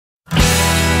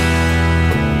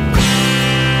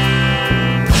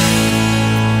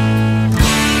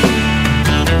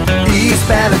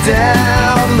eastbound and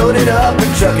down, loaded up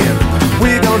and trucking.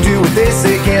 We gon' do what they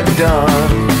say can't be done.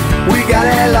 We got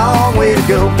a long way to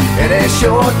go and a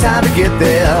short time to get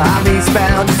there. I'm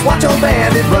eastbound, just watch your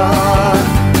bandit run.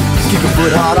 Keep your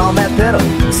foot hard on that pedal,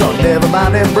 so never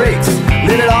mind them brakes.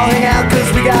 Let it all hang out cause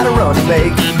we got a run to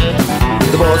make.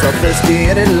 The boys are thirsty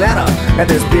in Atlanta, and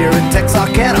there's beer in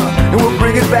Texarkana, and we'll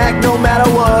bring it back no matter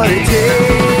what it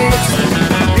takes.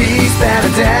 Eastbound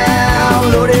and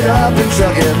down, loaded up and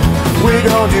trucking. We're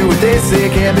gonna do what they say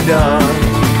can't be done.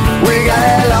 We got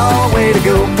a long way to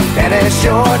go and a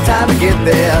short time to get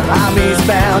there. I'm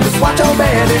eastbound, just watch old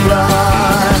bandit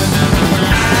run.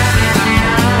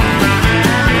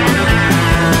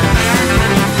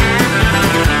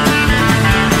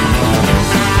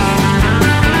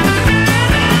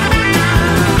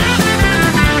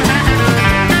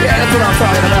 Yeah, that's what I'm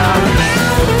talking about.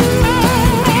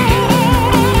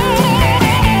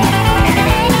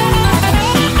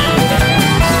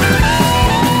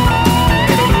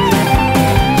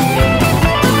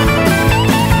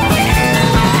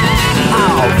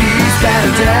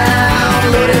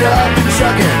 Down, loaded up and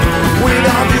trucking. We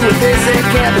gon' do what they say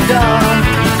can't be done.